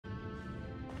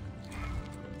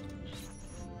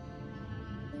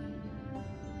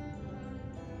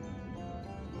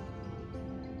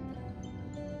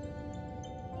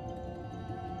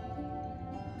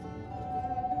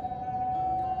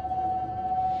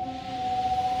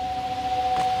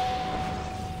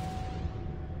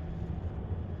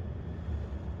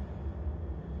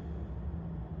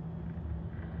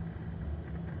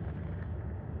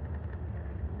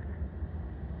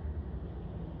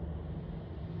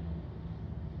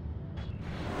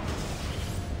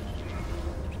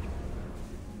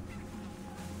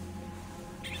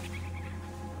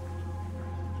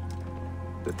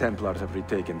The Templars have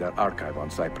retaken their archive on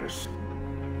Cyprus.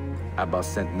 Abbas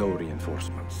sent no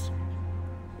reinforcements.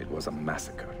 It was a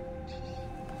massacre.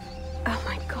 Oh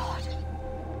my god.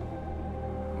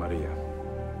 Maria,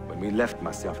 when we left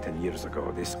Masyaf 10 years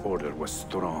ago, this order was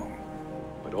strong.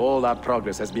 But all our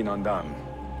progress has been undone.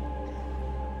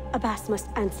 Abbas must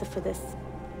answer for this.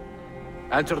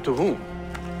 Answer to whom?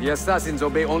 The assassins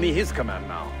obey only his command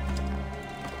now.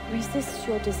 Resist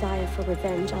your desire for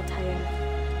revenge, Altair.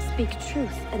 Speak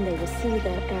truth, and they will see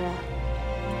their error.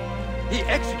 He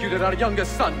executed our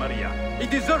youngest son, Maria. He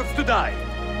deserves to die.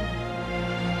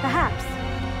 Perhaps.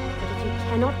 But if you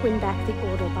cannot win back the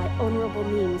Order by honorable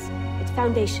means, its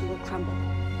foundation will crumble.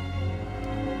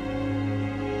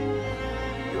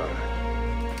 You are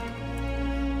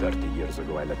right. 30 years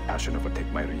ago, I let passion overtake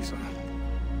my reason.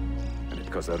 And it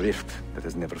caused a rift that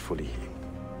has never fully healed.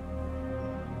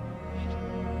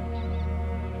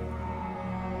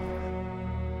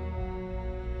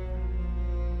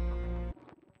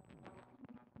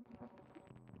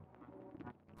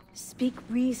 Speak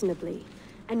reasonably,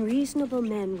 and reasonable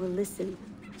men will listen.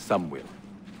 Some will,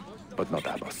 but not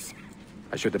Abbas.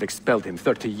 I should have expelled him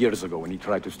 30 years ago when he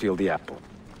tried to steal the apple.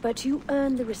 But you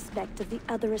earn the respect of the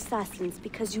other assassins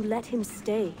because you let him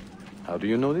stay. How do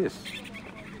you know this?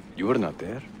 You were not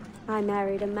there. I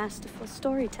married a masterful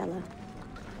storyteller.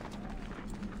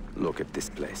 Look at this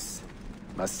place.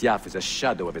 Masyaf is a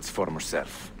shadow of its former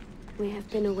self. We have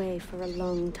been away for a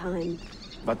long time.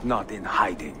 But not in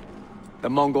hiding. The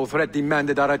Mongol threat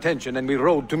demanded our attention and we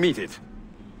rode to meet it.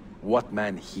 What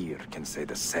man here can say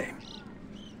the same?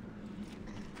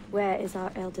 Where is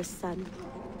our eldest son?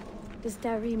 Does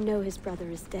Darim know his brother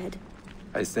is dead?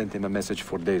 I sent him a message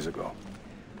 4 days ago.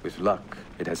 With luck,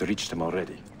 it has reached him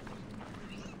already.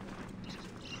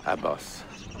 Abbas,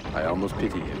 I almost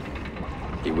pity him.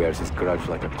 He wears his grudge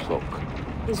like a cloak.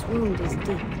 His wound is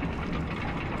deep.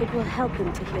 It will help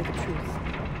him to hear the truth.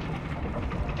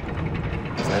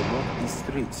 As I walk these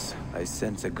streets, I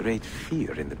sense a great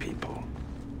fear in the people.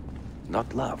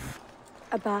 Not love.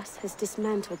 Abbas has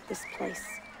dismantled this place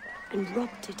and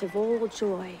robbed it of all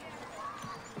joy.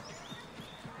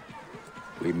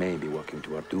 We may be walking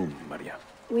to our doom, Maria.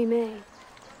 We may,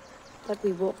 but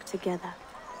we walk together.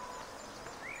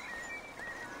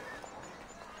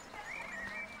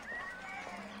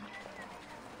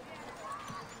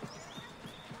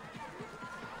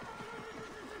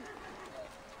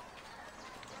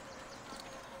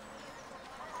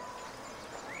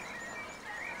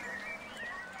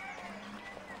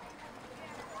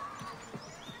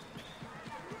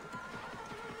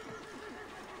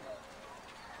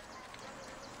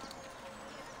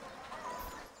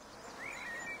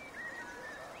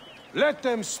 Let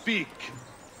them speak.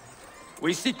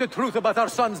 We seek the truth about our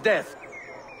son's death.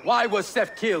 Why was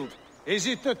Seth killed? Is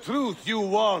it the truth you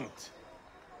want?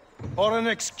 Or an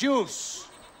excuse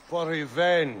for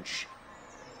revenge?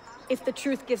 If the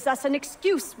truth gives us an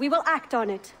excuse, we will act on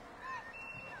it.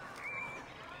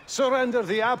 Surrender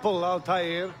the apple,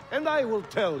 Altair, and I will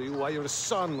tell you why your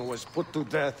son was put to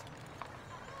death.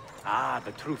 Ah,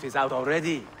 the truth is out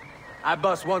already.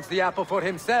 Abbas wants the apple for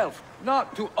himself,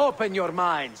 not to open your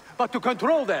minds, but to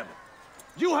control them.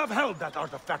 You have held that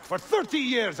artifact for 30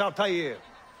 years, Altair,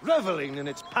 reveling in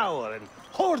its power and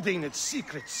hoarding its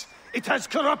secrets. It has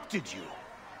corrupted you.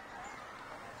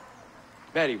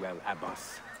 Very well,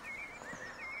 Abbas.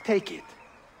 Take it.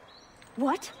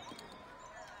 What?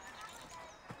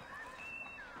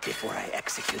 Before I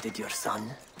executed your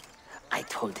son, I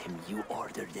told him you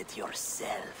ordered it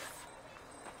yourself.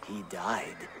 He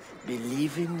died,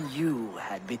 believing you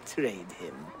had betrayed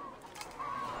him.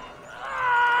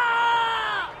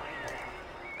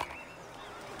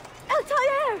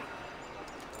 Altair!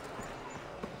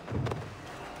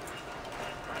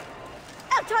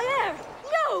 Altair!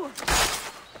 No!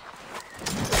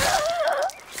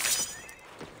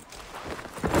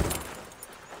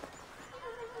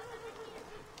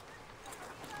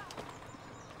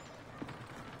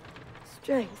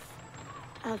 Strength.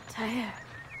 Altair.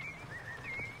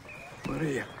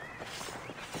 Maria.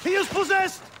 He is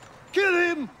possessed! Kill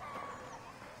him!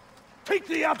 Take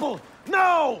the apple,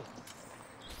 now!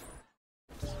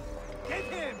 Get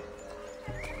him!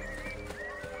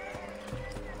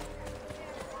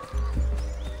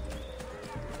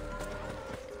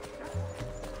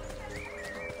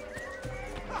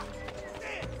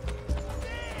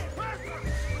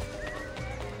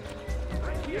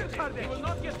 He will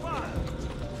not get far!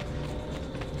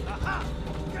 Aha!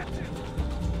 Get him!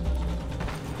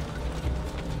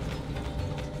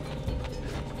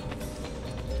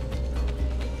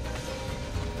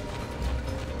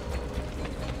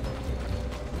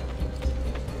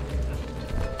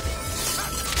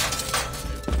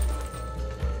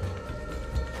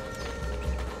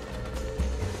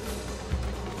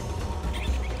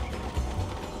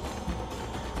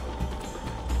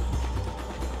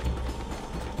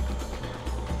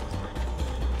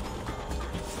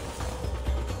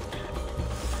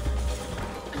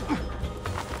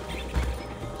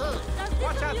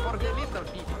 for the little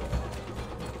people.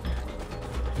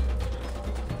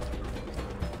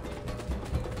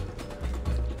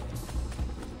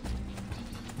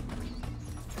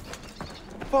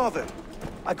 Father,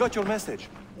 I got your message.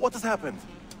 What has happened?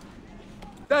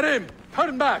 They're in!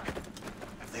 Turn back!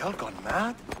 Have they all gone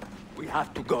mad? We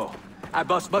have to go.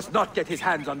 Abbas must not get his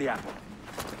hands on the apple.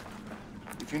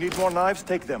 If you need more knives,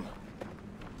 take them.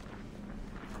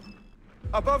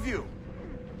 Above you!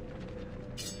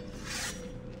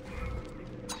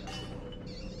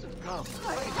 Come.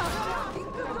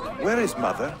 Where is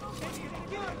Mother?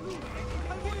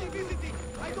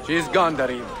 She's gone,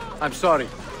 Darim. I'm sorry.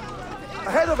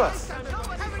 Ahead of us!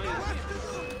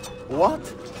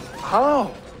 What?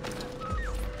 How?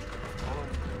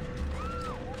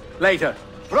 Later.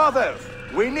 Brothers,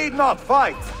 we need not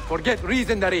fight! Forget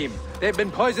reason, Darim. They've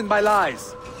been poisoned by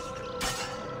lies.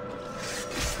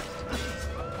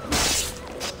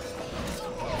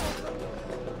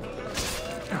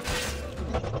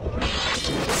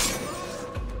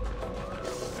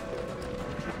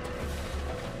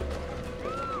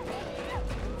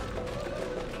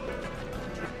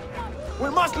 We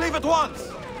must leave at once!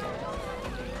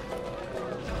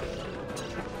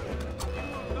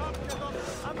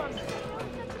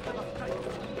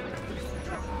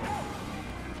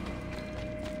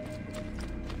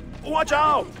 Watch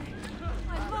out!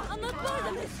 I'm not part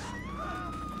of this!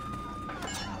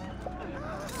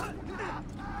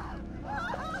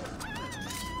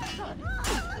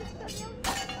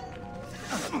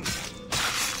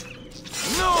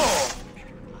 No!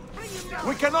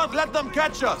 We cannot let them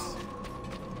catch us!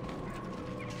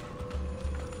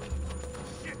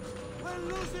 We're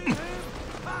losing him!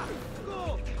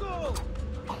 Go! Go!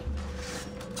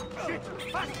 Shit!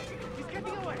 He's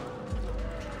getting away!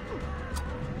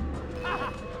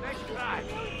 Nice try!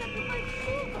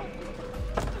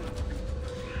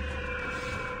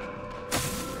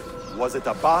 Was it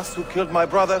Abbas who killed my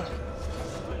brother?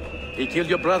 He killed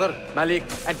your brother, Malik,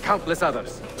 and countless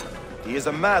others. He is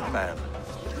a madman.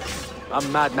 A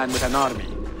madman with an army.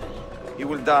 He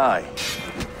will die.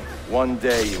 One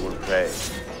day he will pay.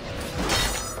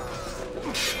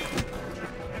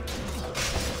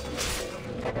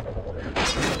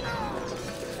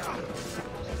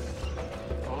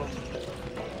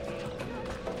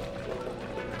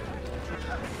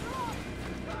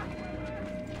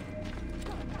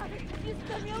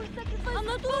 I'm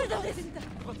not part of this!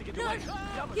 Run!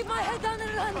 Keep my head down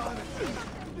and run! Run!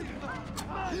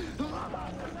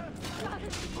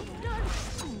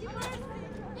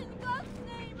 In God's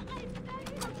name, I beg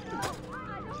you, no! I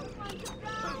don't want to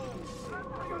drown!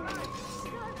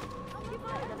 Keep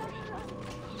my head down and run!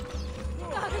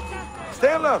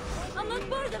 Stay alert! I'm not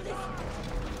part of this!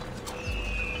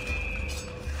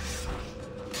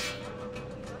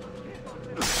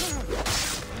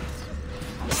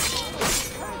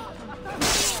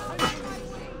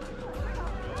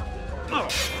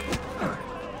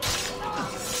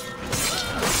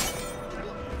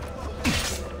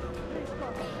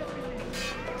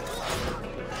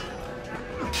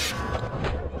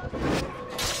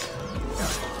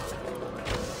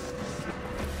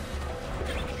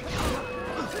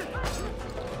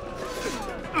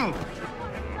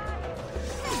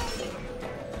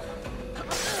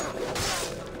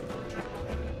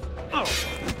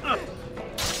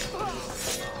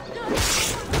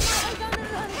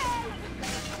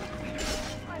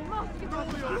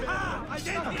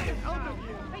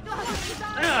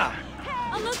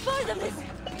 I'm not part of this!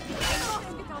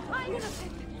 I'm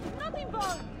innocent! Not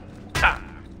involved! I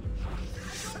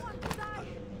don't want to die!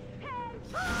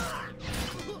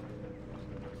 Help!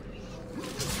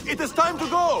 It is time to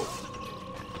go!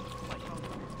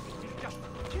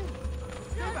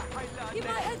 Keep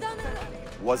my head down and run!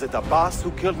 Was it Abbas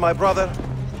who killed my brother?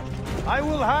 I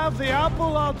will have the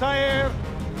apple, Altair,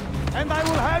 and I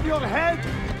will have your head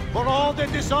for all the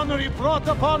dishonor you brought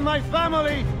upon my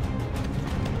family.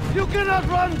 You cannot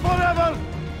run forever!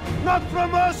 Not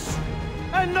from us,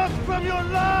 and not from your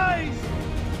lies!